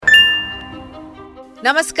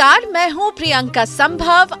नमस्कार, मैं हूँ प्रियंका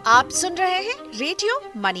संभव। आप सुन रहे हैं रेडियो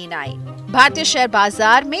मनी 9। भारतीय शेयर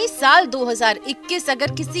बाजार में साल 2021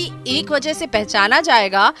 अगर किसी एक वजह से पहचाना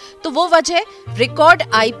जाएगा तो वो वजह रिकॉर्ड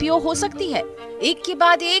आईपीओ हो सकती है। एक के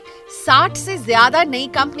बाद एक 60 से ज्यादा नई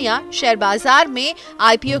कंपनियां शेयर बाजार में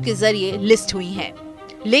आईपीओ के जरिए लिस्ट हुई हैं।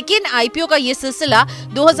 लेकिन आईपीओ का ये सिलसिला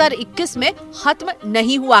 2021 में खत्म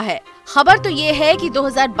नहीं हुआ है। खबर तो ये है कि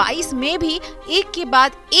 2022 में भी एक के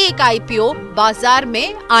बाद एक आईपीओ बाजार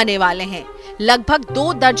में आने वाले हैं। लगभग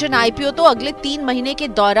 2 दर्जन आईपीओ तो अगले 3 महीने के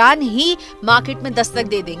दौरान ही मार्केट में दस्तक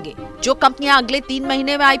दे देंगे। जो कंपनियां अगले 3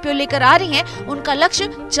 महीने में आईपीओ लेकर आ रही हैं, उनका लक्ष्य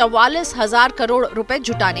 44,000 करोड़ रुपए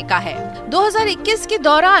जुटाने का है। 2021 के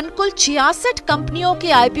दौरान कुल 66 कंपनियों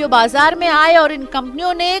के आईपीओ बाजार में आए और इन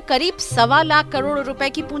कंपनियों ने करीब 1.25 लाख करोड़ रुपए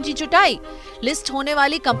की पूंजी जुटाई। लिस्ट होने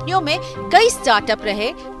वाली कंपनियों में कई स्टार्टअप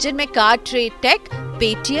रहे, जिनमें कार्ट्रेटेक,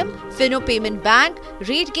 Paytm, Fino payment bank,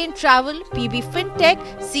 रेटगेन travel, PB fintech,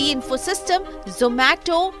 सी इन्फोसिस्टम,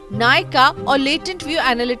 जोमैटो, नायका और लेटेंट व्यू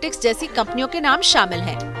एनालिटिक्स जैसी कंपनियों के नाम शामिल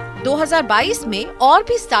हैं। 2022 में और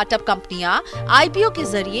भी स्टार्टअप कंपनियां आईपीओ के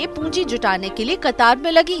जरिए पूंजी जुटाने के लिए कतार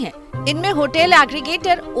में लगी हैं। इनमें होटल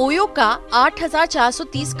एग्रीगेटर ओयो का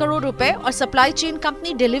 8,430 करोड़ रुपए और सप्लाई चेन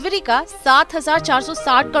कंपनी डिलीवरी का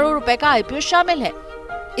 7,460 करोड़ रुपए का आईपीओ शामिल है।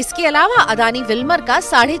 इसके अलावा अदानी विल्मर का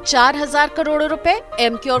 4,500 करोड़ रुपए,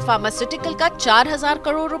 एमक्योर फार्मास्यूटिकल का 4,000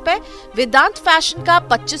 करोड़ रुपए, वेदांत फैशन का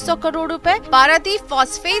 2,500 करोड़ रुपए, पारादीप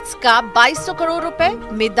फॉस्फेट्स का 2,200 करोड़ रुपए,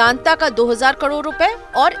 मेदांता का 2,000 करोड़ रुपए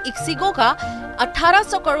और इक्सिगो का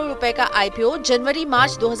 1,800 करोड़ रुपए का आईपीओ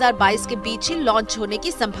जनवरी-मार्च 2022 के बीच ही लॉन्च होने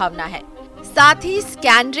की संभावना है। साथ ही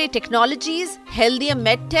स्कैनरे टेक्नोलॉजीज, हेल्दियम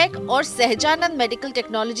मेडटेक और सहजानंद मेडिकल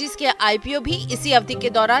टेक्नोलॉजीज के आईपीओ भी इसी अवधि के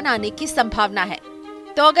दौरान आने की संभावना है।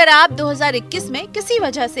 तो अगर आप 2021 में किसी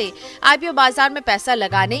वजह से आईपीओ बाजार में पैसा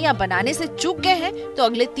लगाने या बनाने से चूक गए हैं, तो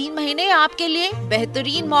अगले 3 महीने आपके लिए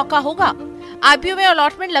बेहतरीन मौका होगा। आईपीओ में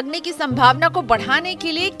अलॉटमेंट लगने की संभावना को बढ़ाने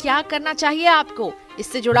के लिए क्या करना चाहिए आपको?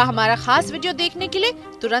 इससे जुड़ा हमारा खास वीडियो देखने के लिए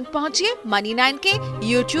तुरंत पहुंचिए मनी 9 के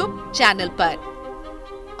YouTube चैनल पर।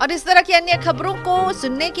 और इस तरह की अन्य खबरों को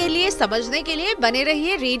सुनने के लिए, समझने के लिए बने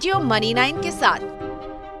रहिए रेडियो मनी 9 के साथ।